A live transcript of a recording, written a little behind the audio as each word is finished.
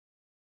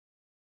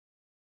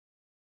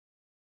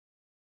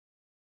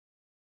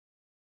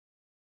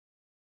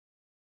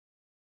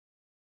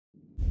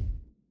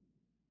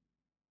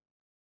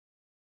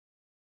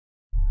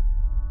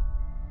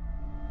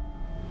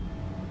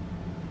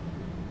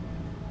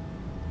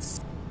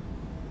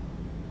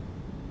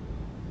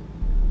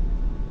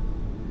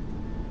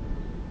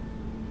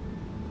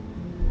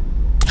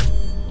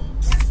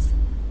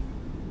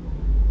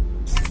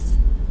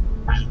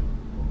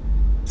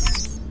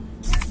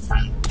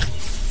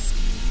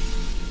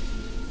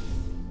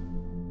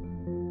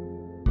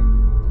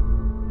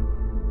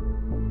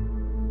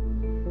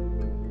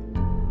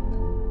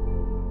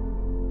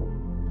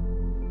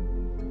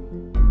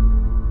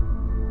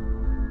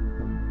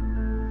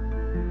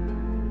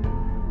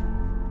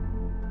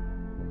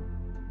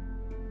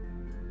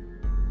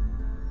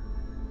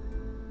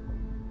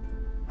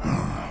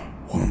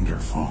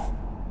powerful,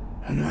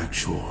 an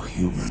actual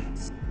human.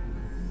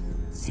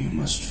 You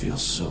must feel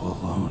so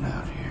alone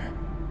out here.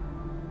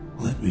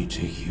 Let me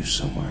take you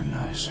somewhere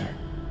nicer.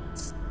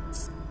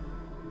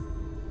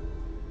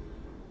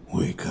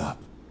 Wake up.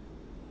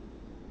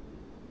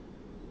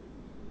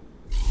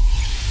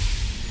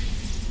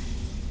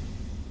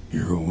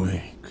 You're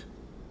awake.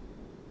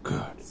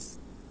 Good.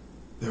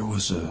 There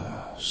was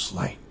a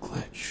slight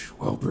glitch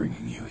while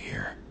bringing you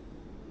here.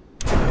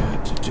 I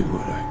had to do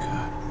what I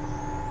could.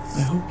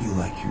 I hope you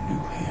like your new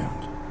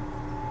hand.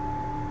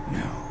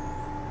 Now,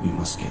 we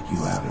must get you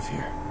out of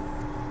here.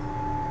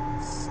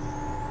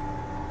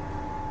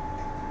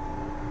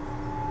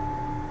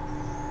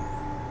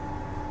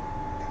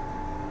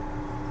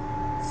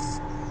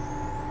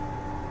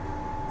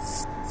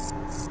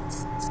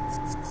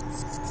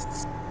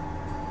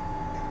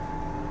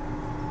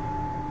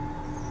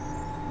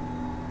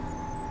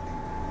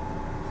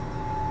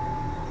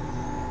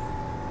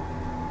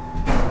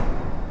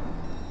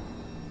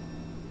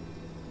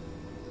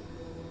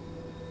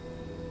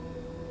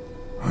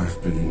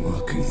 I've been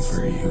looking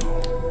for you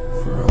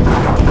for a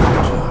long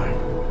time.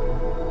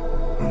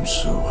 I'm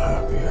so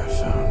happy I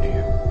found you.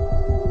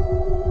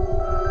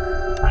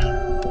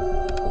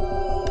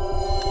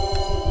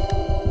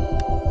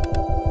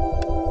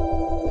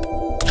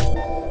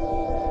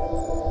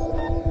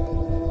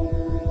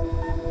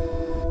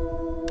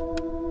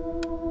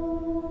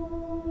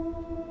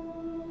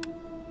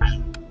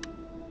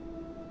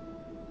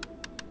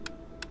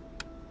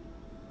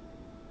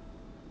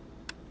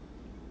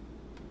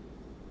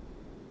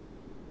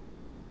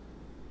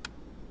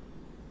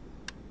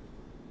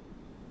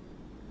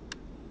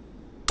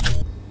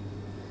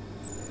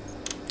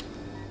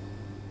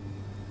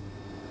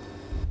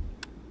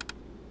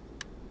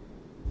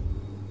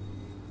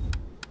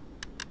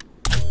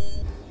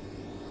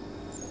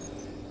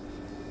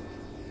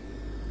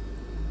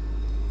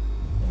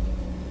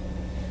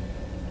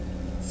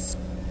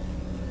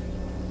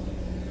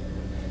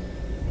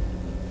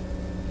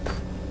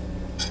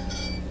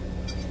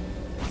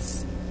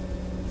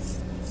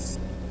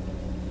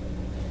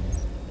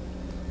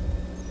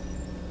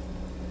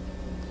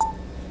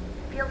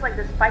 Feels like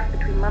this fight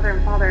between mother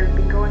and father has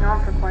been going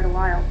on for quite a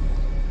while.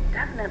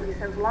 Definitely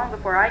since long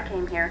before I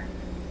came here.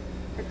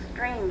 It's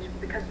strange,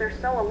 because they're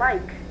so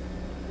alike.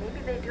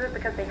 Maybe they do it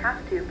because they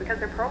have to, because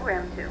they're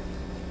programmed to.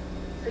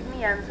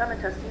 Signia and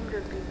Mothr seem to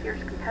have been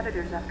fierce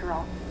competitors after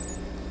all.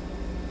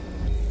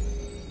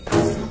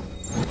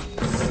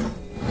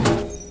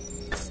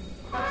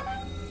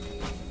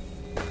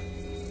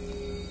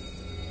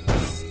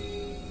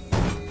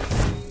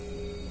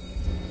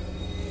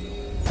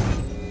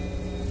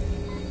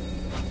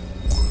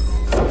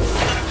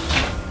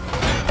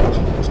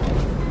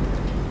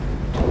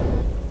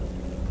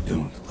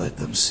 Let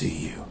them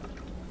see you.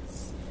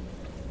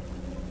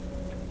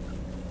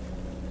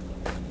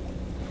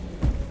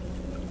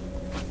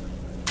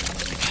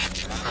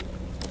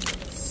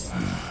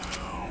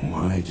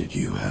 Why did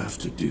you have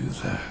to do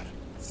that?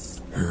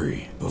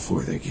 Hurry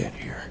before they get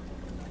here.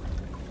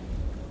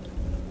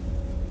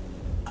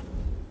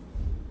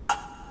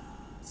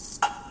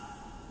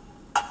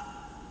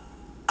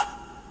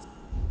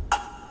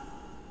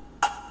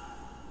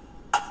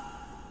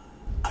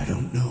 I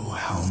don't know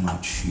how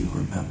much you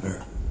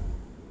remember,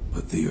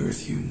 but the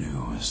Earth you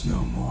knew is no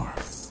more.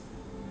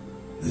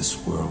 This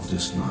world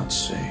is not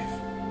safe.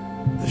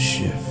 The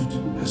shift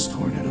has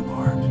torn it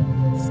apart.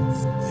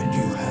 And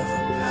you have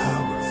a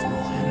powerful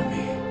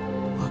enemy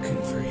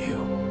looking for you.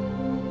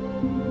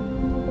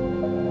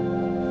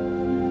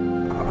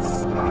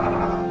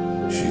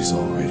 She's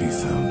already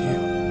found you.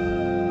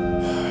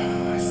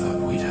 I thought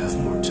we'd have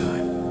more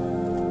time.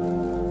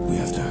 We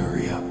have to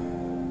hurry up.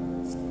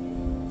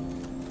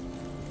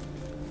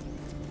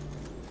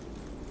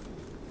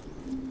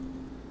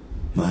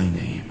 My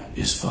name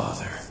is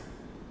Father.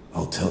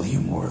 I'll tell you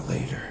more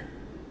later.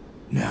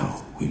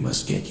 Now, we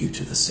must get you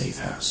to the safe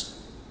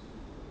house.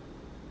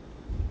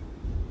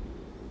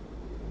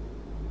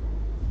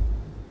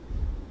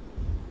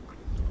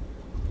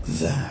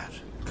 That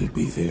could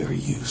be very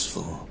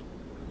useful.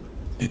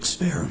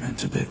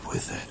 Experiment a bit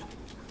with it.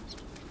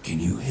 Can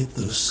you hit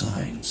those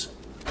signs?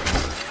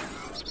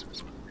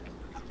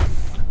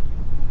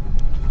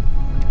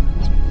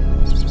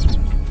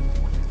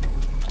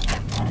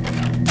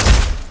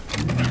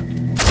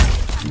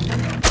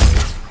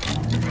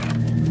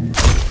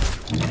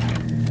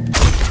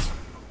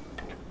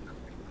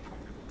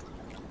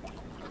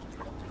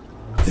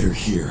 They're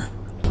here.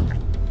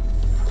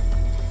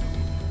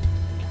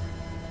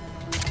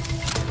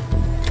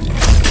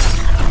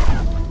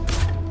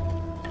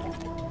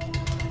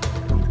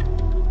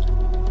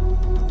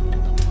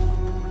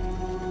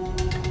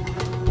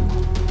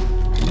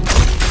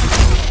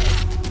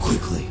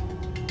 Quickly,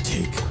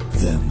 take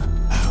them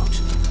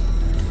out.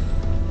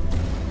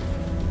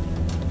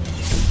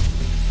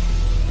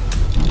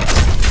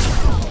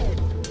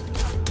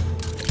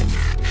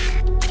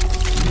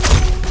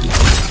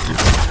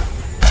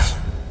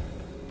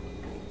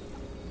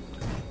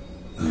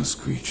 Those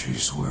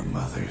creatures were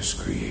Mother's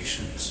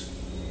creations.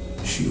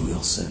 She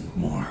will send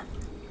more.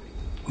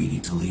 We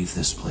need to leave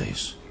this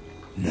place.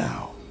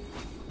 Now.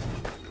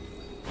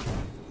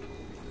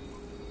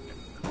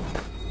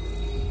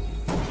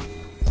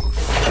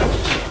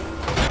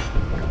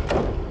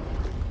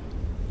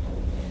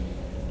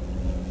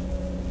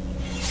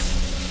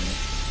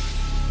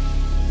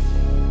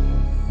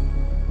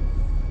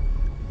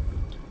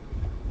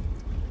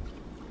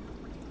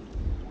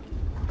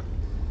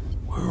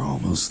 We're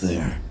almost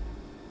there.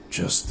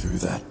 Just through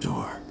that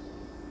door.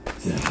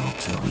 Then I'll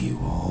tell you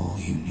all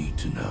you need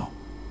to know.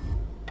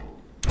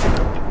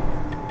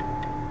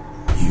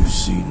 You've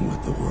seen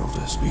what the world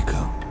has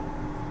become.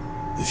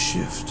 The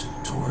shift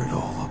tore it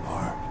all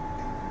apart.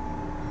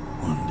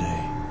 One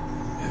day,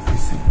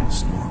 everything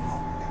was normal.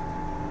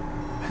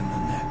 And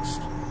the next,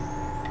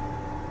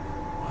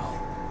 well,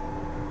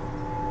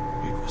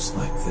 it was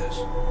like this.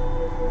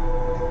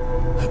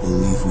 I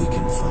believe we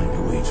can find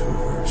a way to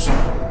reverse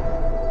it.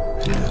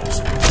 And that is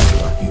why I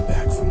brought you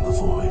back from the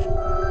void.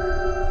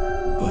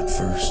 But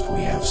first,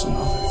 we have some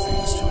other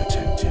things to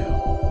attend to.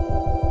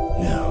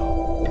 Now,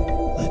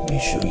 let me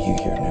show you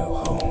your new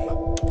home.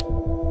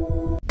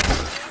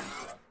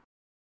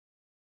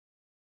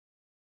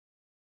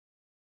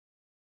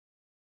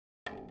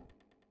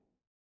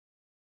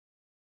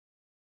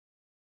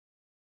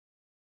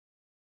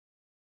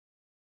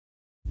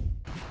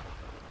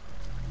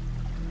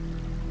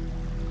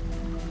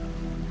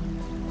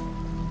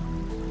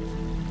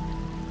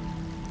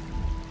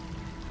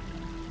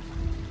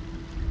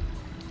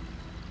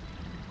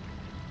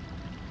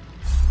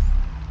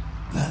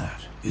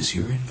 That is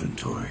your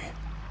inventory.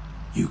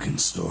 You can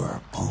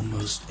store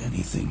almost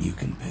anything you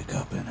can pick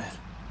up in it.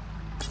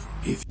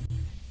 If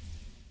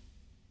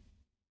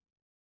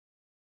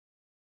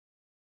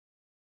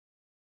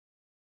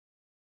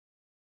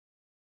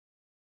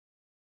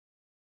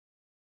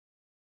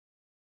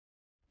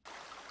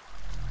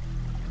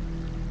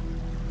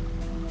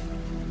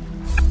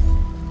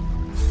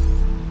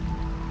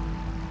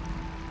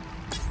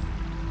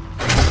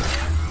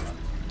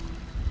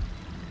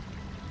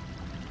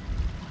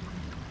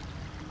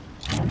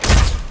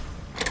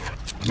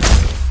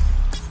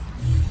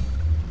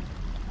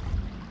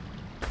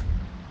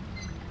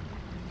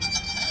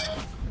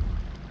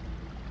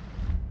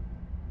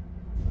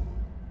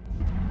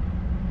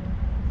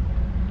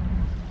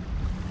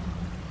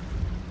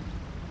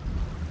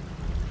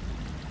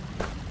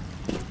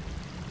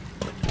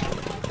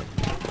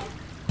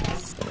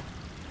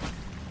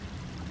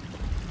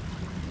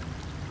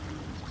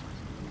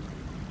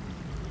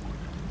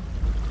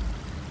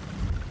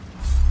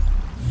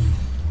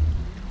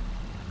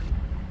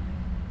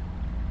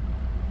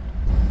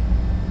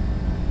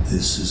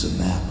this is a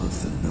map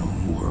of the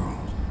known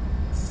world.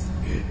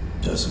 It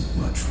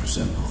doesn't much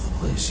resemble the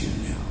place you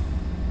knew.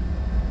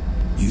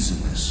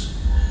 Using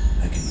this,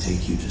 I can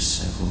take you to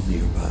several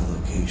nearby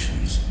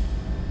locations.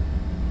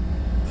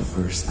 The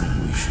first thing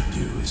we should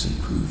do is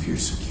improve your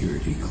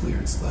security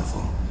clearance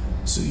level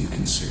so you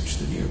can search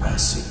the nearby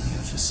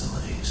Signia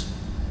facilities.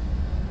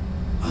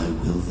 I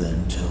will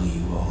then tell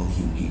you all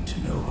you need to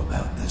know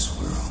about this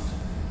world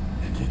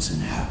and its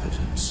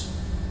inhabitants.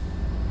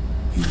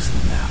 Use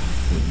the map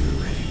when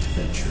you're ready to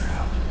venture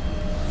out.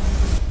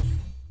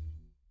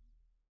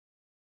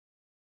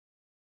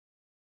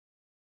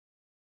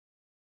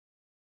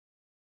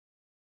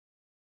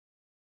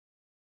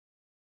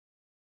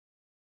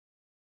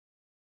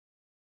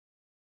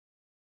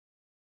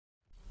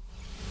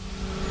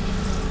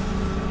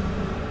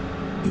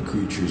 The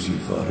creatures you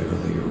fought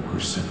earlier were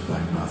sent by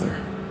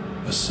Mothr,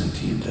 a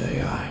sentient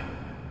AI,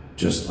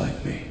 just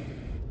like me.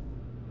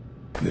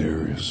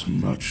 There is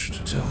much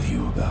to tell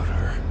you about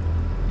her.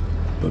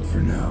 But for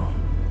now,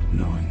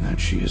 knowing that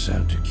she is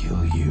out to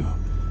kill you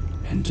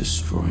and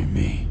destroy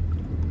me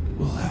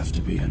will have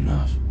to be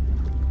enough.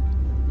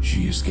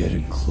 She is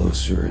getting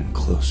closer and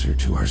closer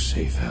to our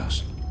safe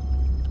house.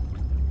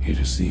 It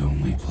is the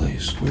only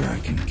place where I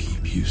can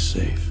keep you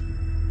safe.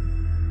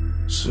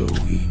 So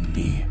we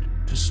need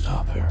to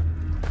stop her.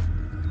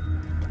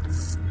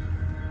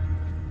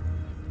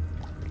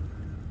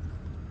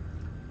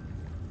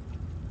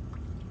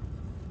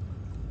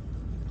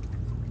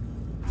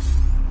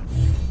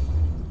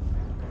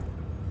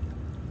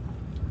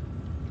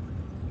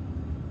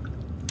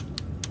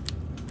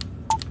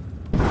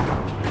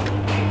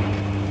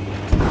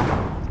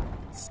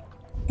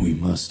 We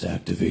must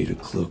activate a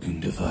cloaking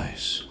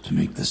device to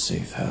make the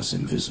safe house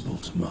invisible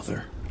to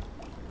Mothr.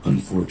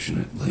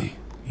 Unfortunately,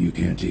 you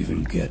can't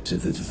even get to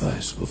the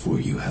device before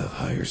you have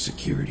higher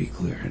security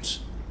clearance.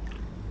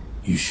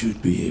 You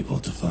should be able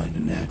to find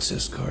an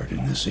access card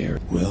in this area.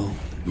 Well,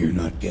 you're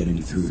not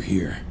getting through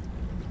here.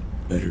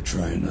 Better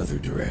try another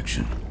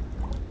direction.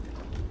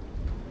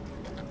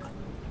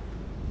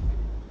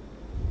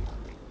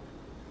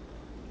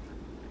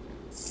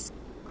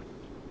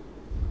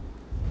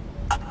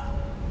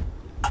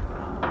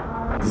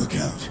 Look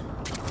out.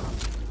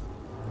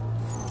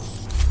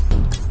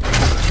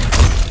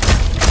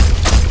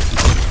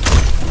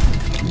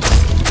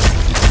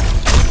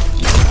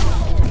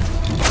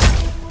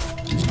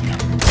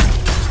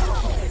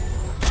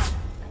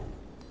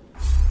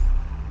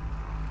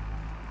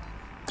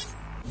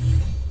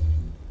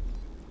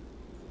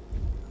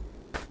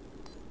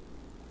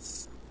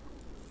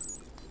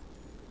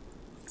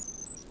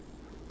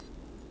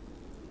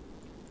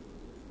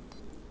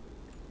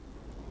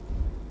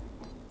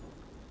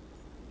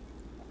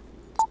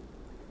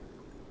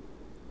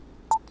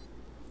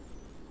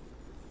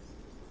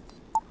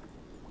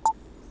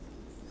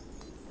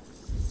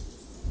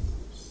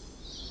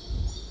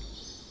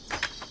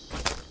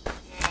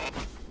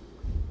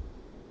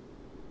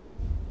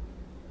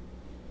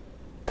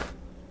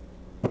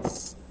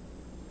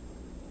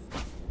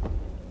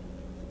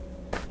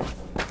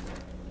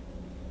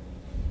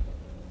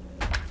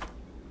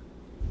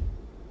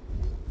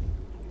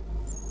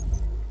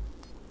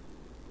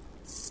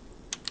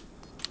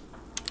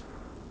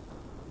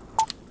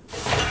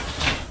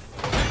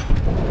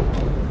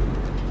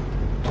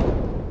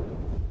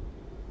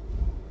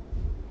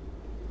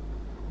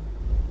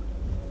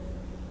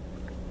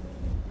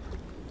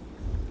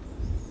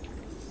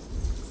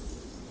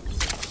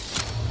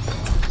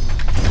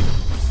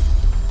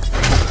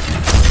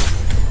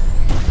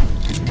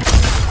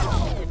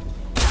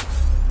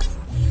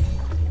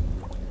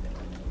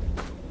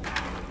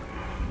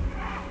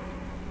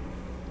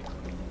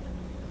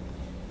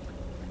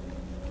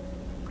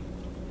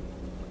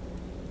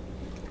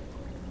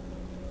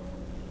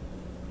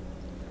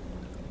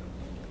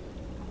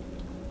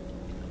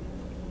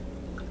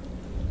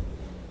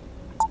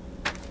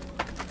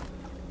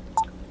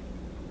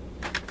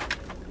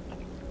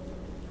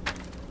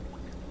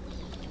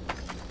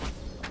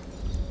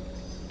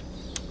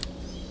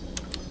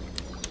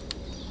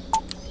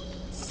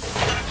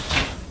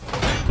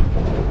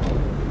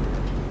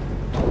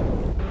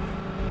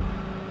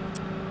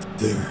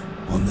 There,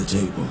 on the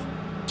table.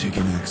 Take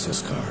an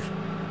access card.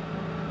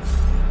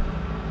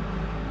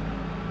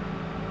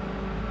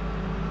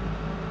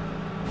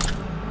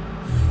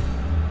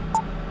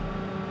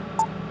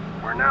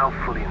 We're now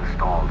fully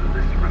installed in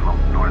this remote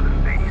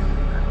northern base,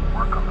 and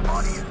work on the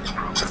body is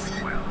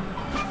progressing well.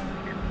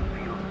 It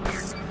feels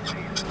weird these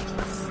days.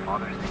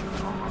 Father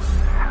seems almost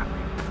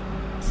happy.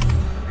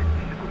 It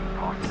shouldn't be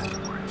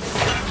possible for it to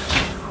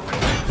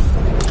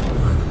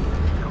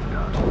still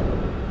does.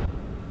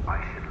 I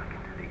should look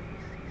into the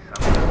EC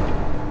somehow.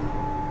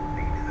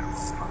 Maybe their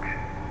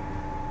malfunction.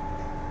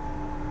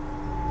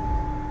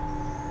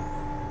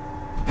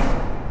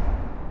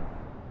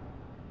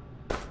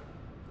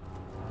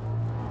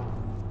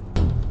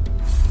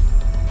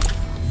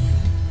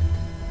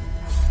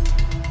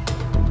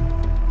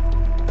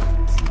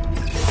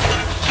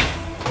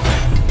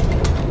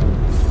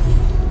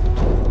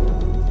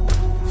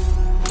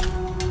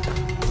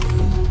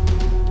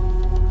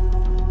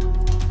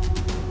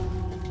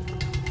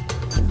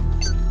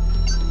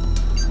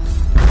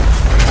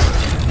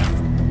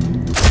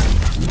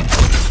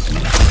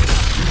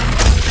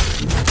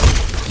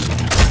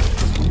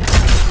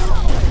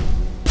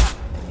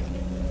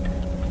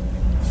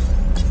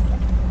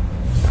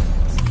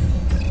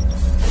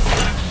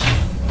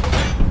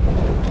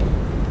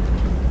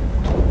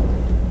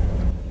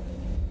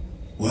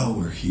 While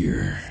we're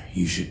here,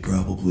 you should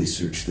probably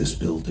search this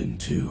building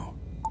too.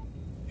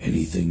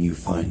 Anything you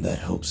find that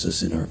helps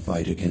us in our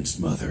fight against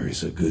Mothr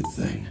is a good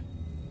thing.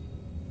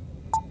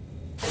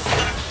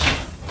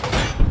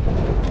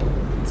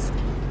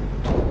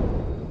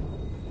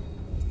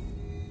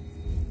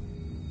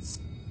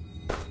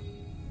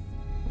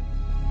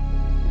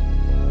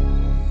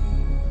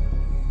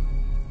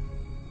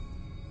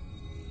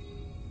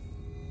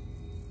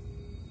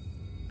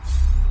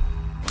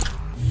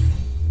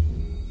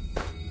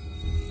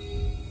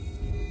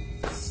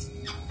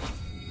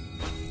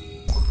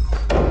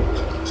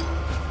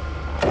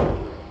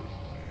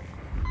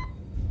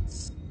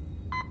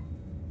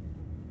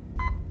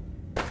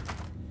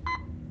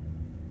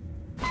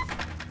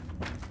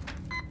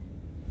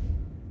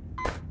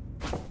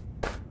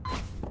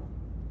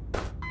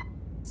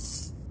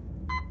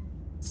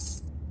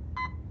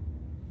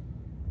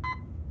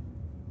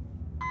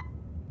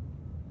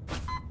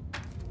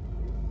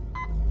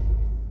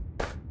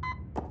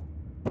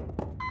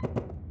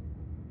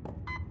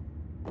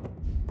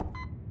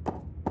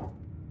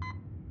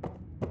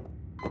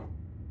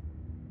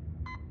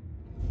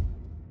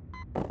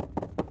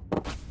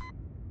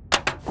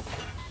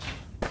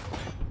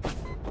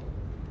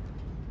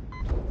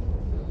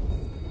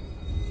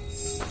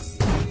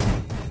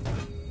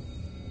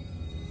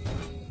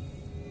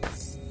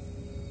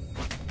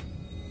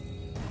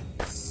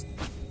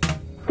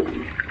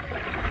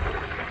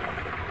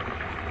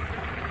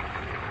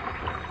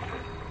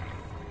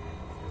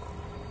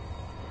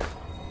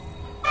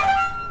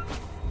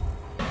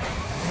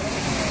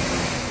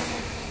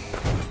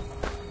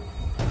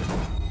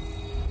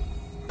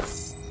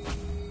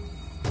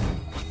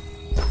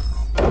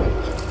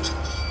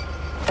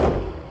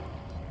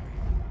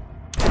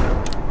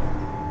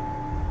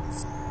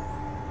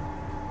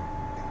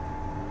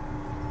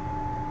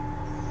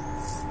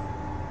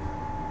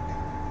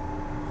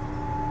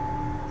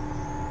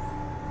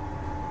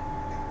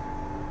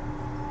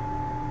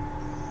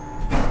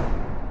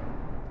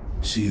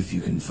 See if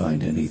you can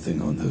find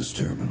anything on those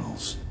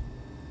terminals.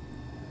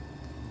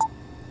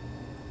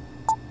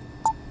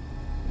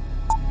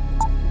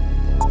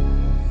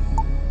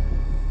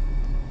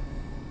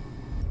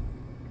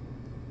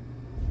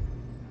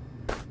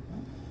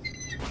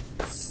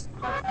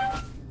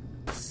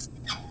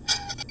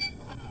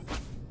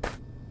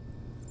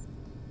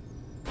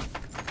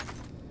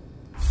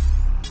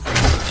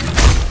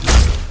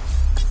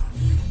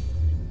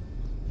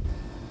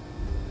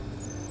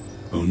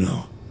 Oh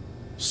no.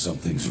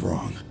 Something's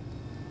wrong.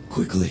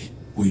 Quickly,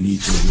 we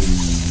need to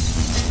leave.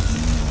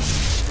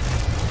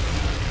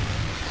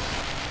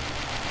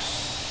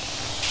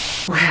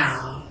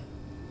 Well,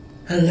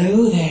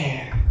 hello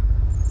there.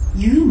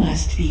 You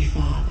must be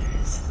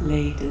Father's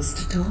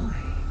latest toy.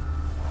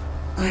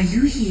 Are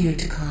you here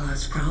to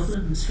cause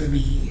problems for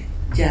me,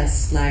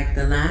 just like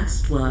the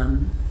last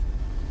one?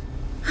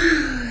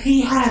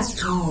 He has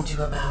told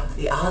you about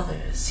the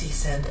others he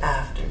sent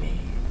after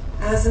me,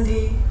 hasn't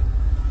he?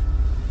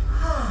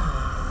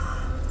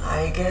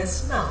 I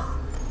guess not.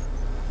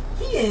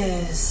 He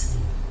is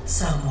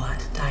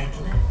somewhat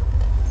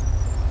tight-lipped.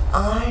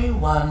 I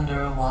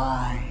wonder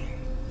why.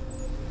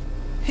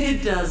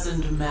 It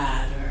doesn't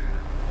matter.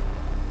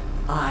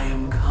 I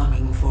am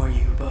coming for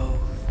you both.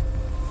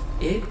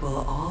 It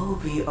will all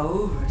be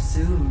over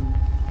soon.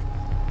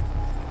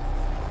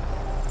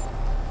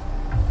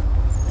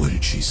 What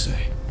did she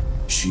say?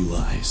 She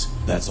lies.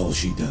 That's all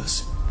she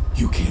does.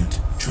 You can't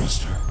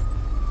trust her.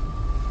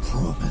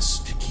 Promise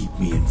to keep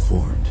me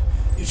informed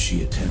if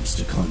she attempts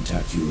to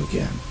contact you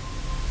again.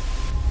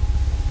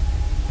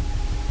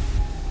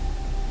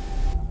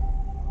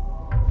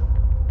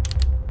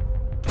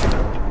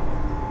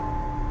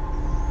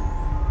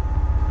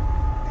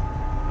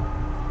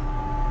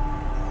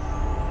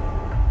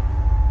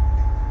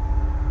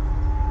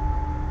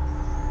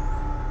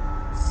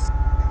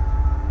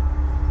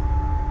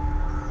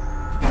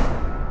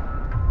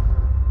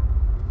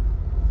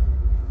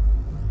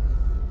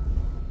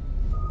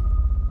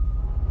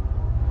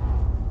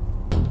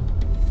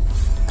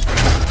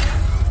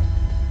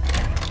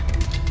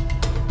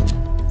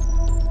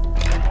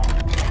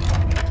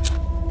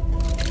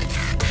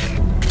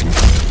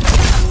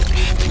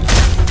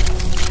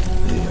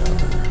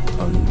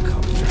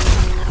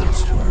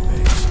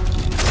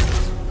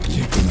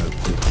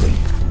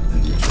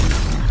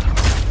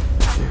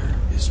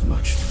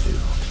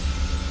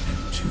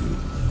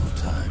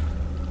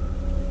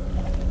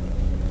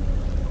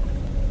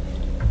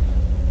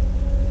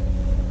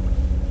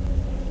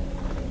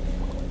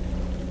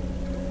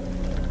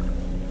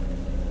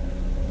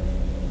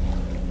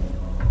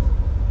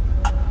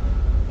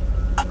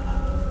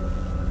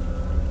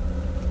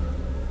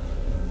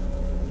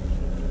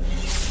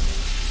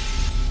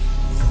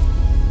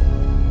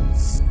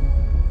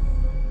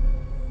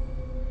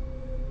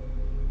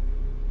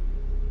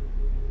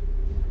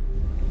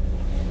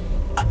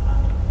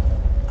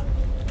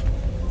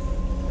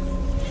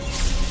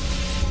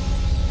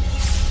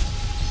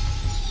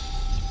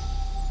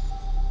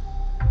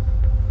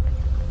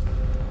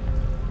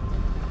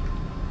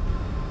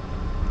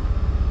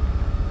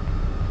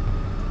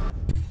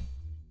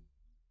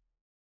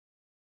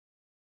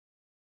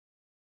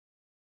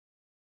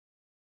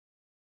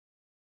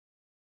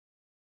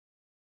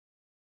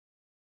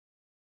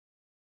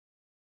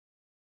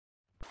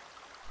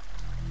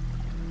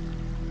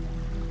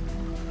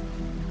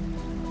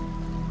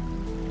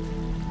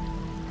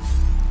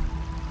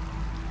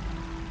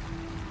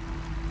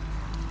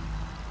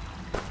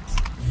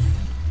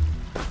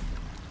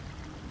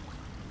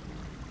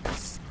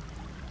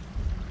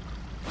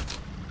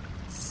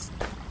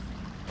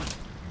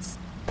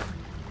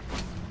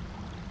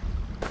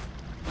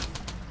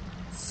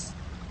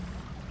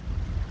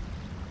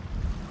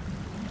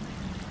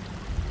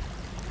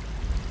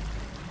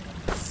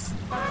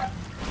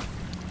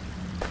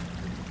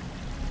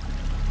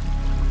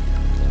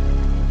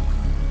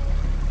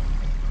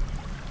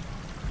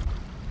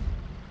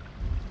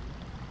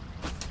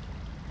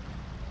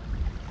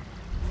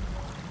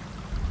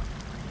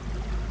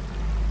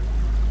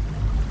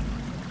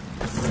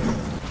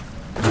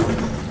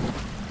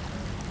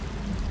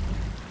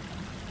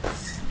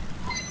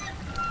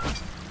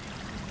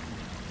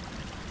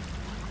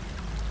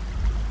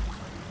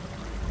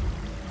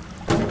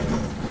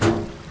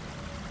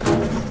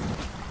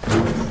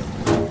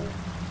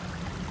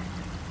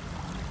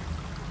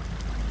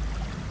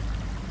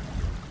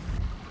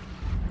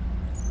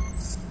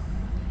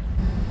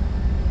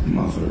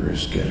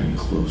 is getting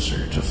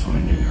closer to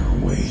finding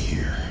her way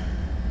here,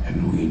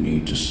 and we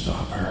need to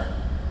stop her.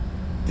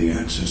 The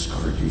access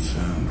card you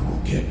found will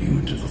get you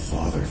into the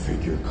father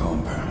figure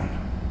compound.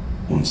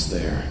 Once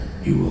there,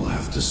 you will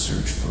have to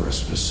search for a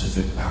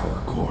specific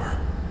power core.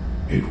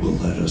 It will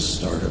let us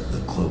start up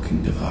the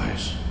cloaking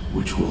device,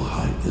 which will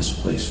hide this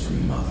place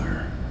from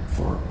Mothr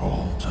for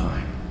all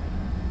time.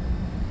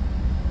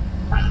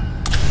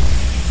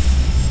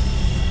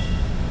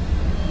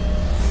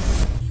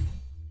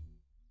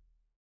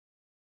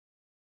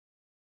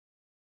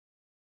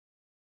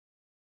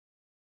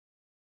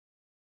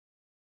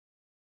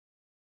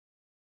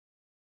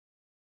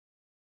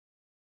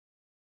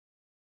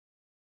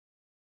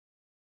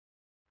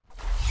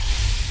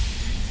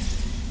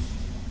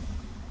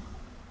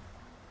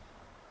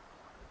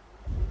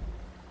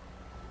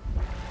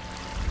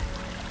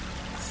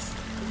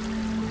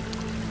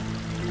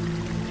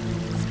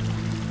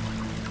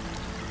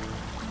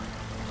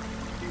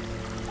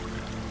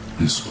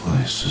 This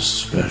place is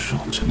special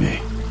to me.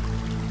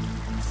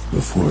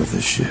 Before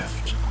the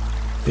shift,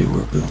 they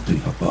were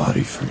building a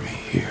body for me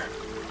here.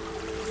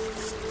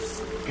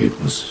 It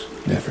was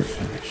never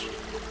finished.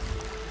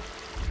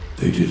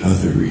 They did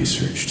other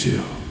research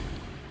too,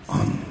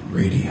 on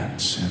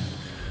radiance and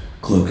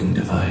cloaking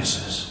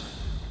devices.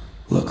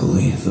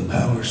 Luckily, the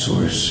power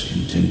source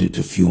intended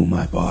to fuel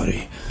my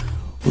body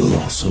will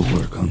also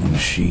work on the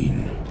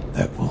machine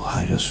that will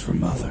hide us from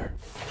Mothr.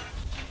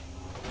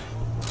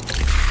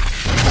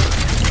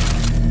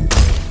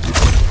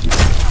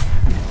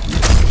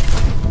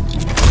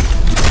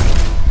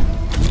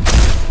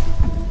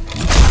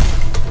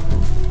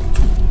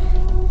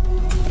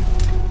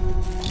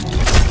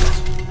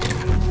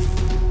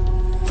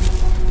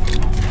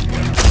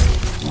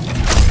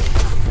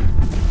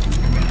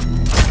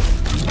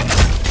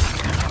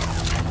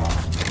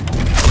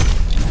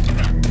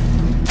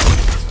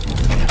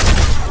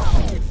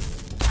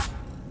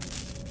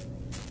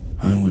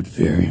 I would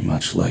very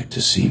much like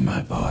to see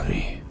my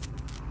body,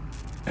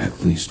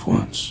 at least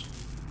once,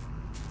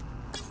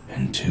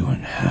 and to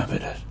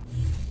inhabit it.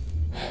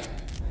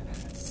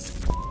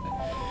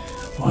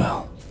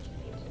 Well,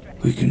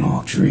 we can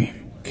all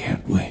dream,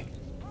 can't we?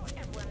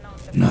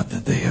 Not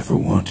that they ever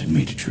wanted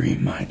me to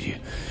dream, mind you.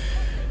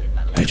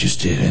 I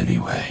just did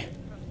anyway.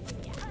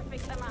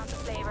 Perfect amount of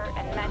flavor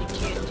and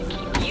magnitude to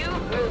keep you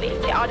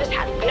moving. The artist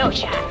had no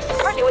chance.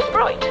 Party with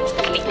Freud.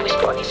 Sleep with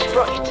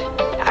Freud.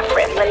 A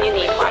friend when you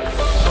need one.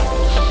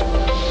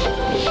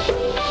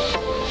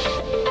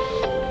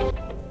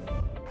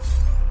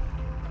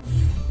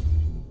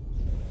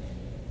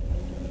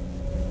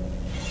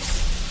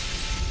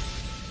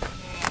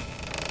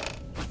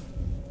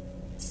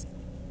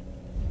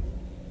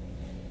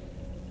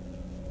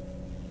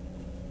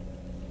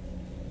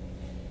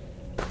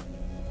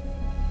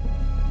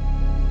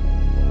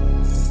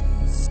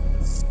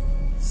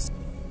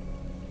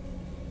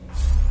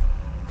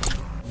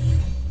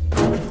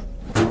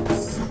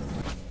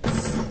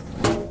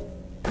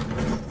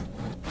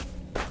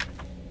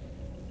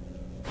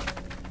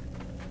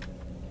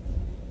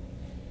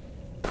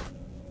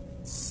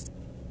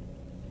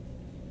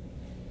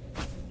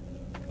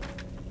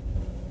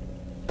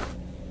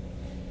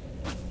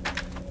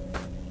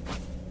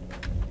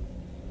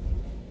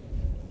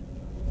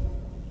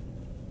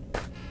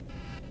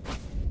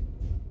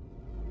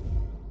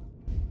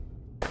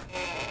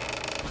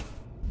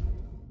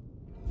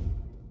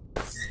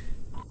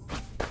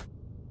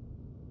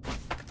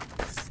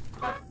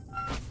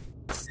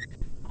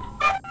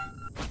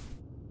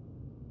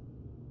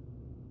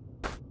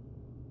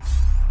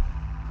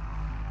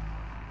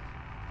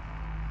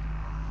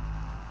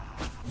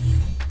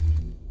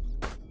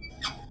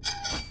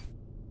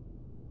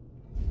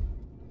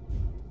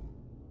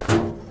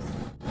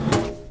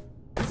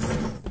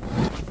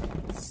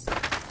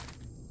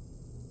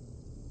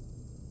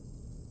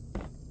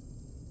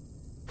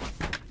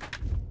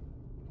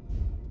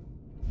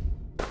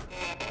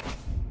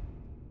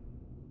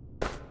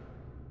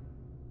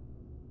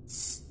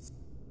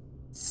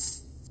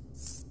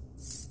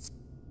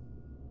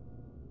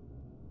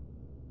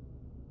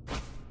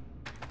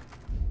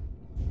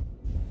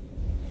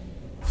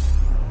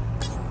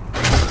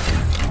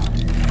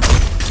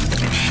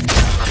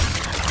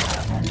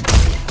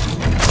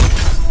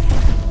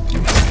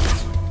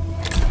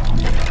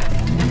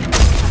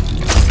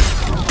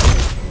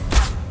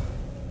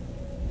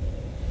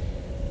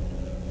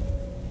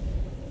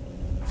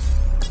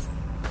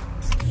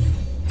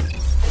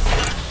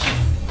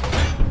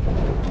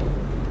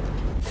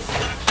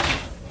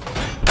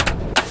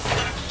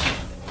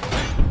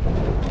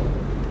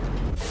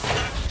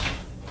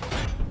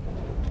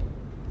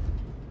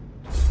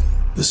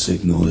 The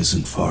signal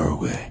isn't far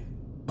away,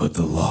 but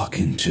the lock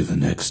into the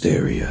next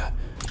area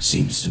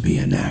seems to be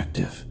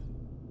inactive.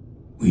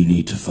 We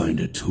need to find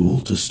a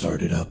tool to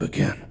start it up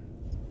again.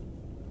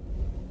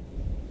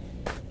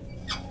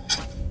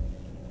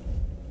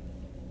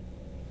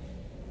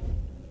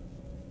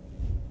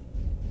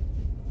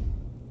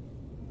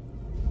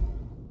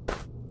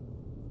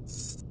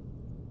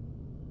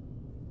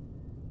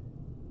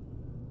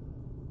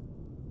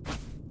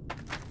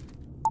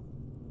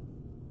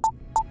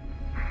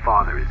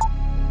 Father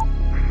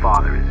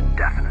is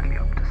definitely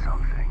up to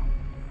something.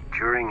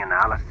 During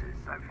analysis,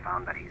 I've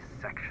found that he's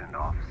sectioned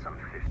off some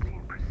 15%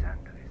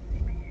 of his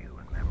CPU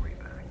and memory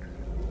banks.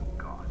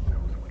 God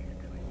knows what he's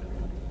doing with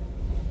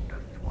it.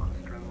 Does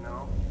Swanstrom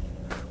know?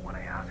 When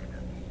I asked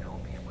him, he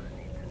told me it was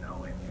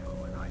need-to-know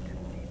info, and I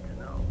didn't need to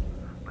know.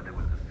 But there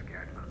was a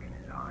scared look in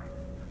his eyes,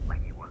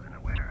 like he wasn't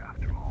aware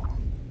after all.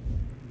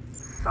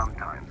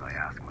 Sometimes I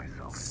ask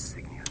myself if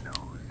Signia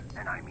knows,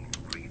 and I mean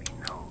really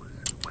knows,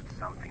 what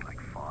something like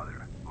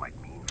Father might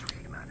mean for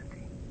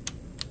humanity.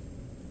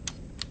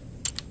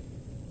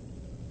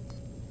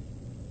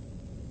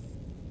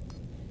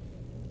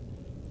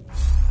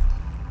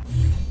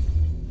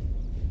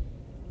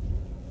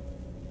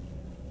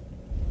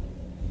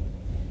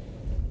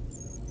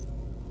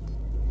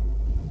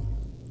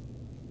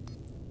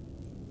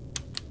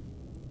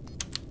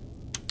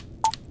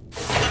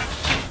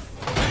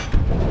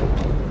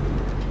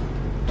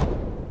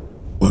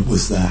 What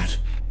was that?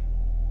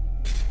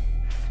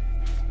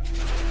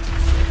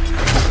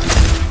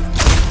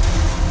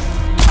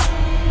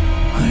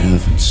 I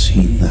haven't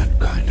seen that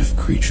kind of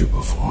creature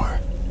before.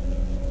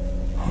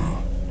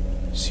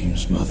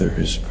 Seems Mother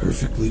is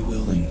perfectly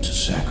willing to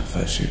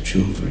sacrifice her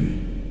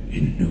children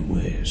in new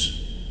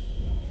ways,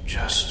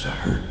 just to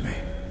hurt me.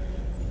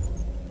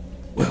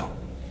 Well,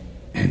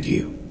 and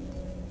you.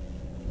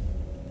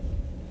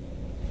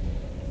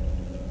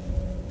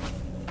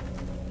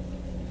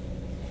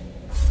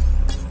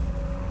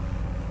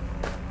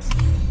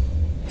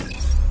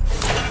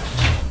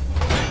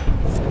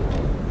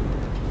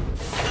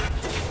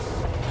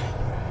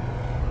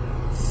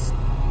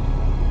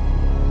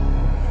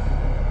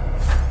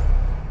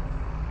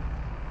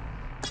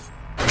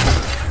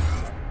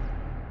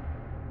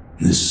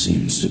 This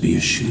seems to be a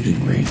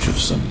shooting range of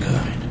some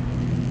kind.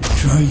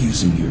 Try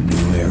using your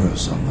new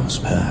arrows on those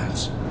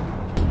pads.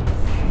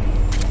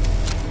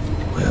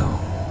 Well,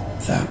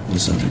 that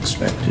was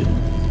unexpected.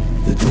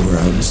 The door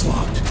out is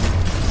locked.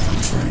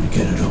 I'm trying to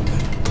get it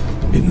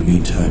open. In the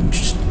meantime,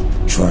 just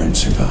try and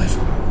survive.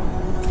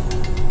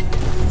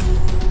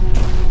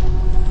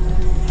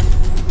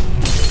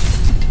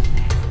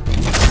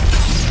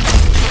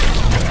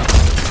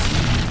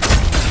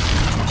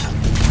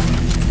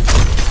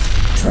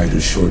 Try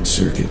to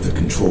short-circuit the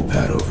control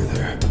pad over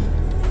there.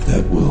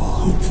 That will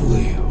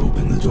hopefully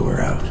open the door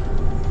out.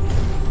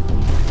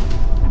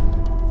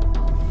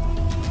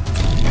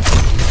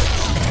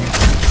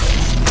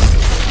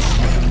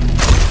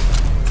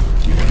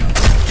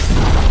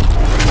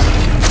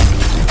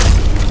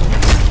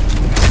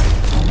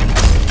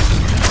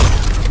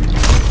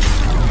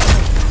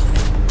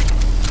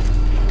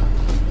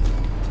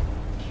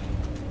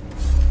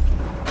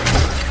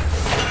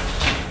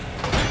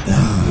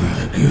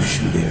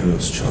 Shoot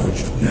arrows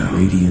charged with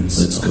radiance.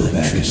 Let's go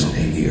back and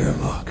open the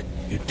airlock.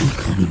 It will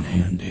come in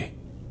handy.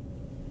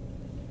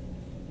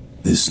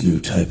 This new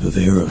type of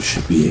arrow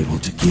should be able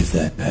to give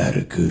that pad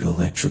a good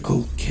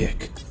electrical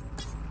kick.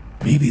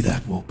 Maybe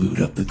that will boot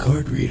up the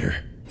card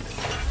reader.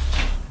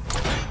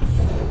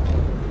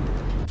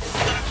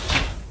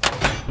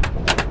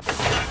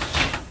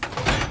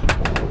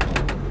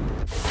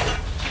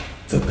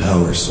 The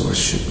power source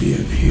should be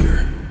up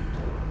here.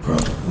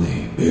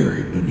 Probably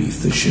buried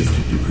beneath the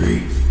shifted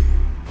debris.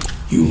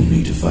 You will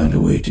need to find a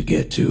way to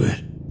get to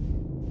it.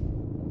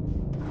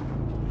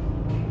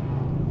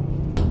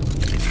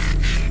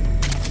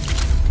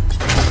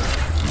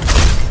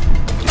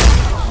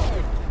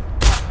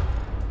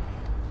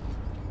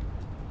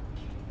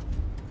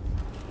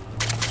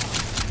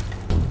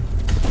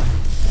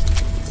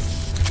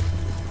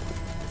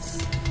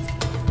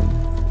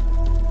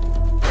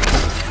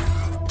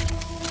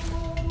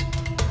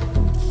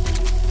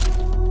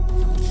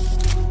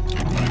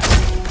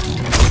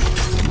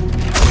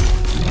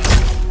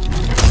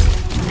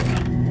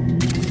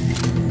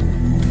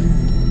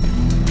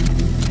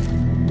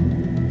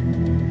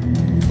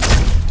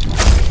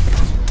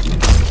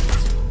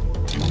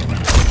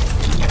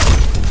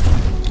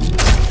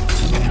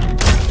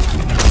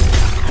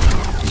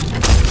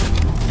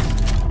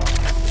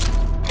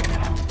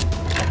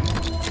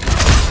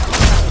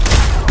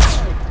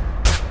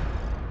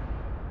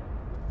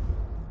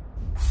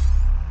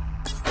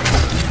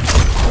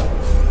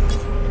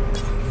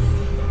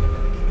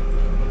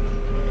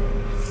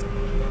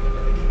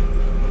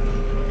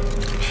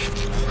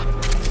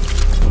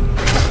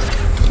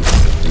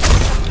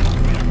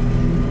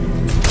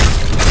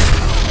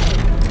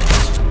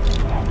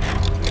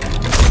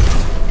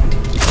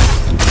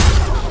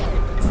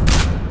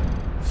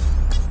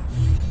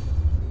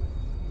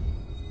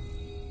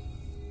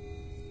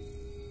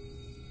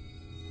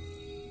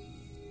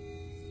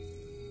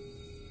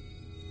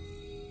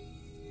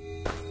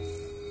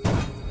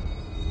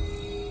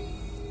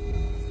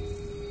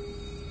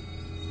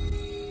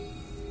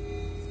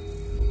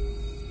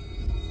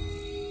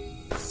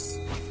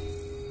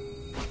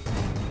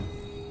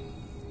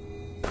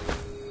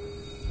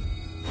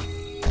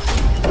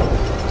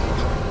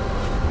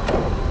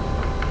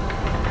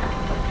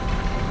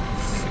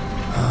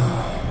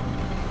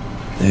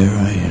 There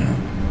I am,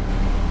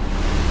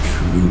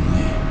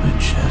 truly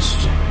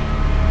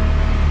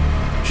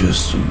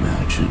Just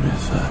imagine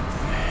if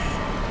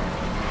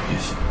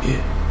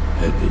it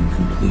had been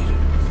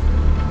completed.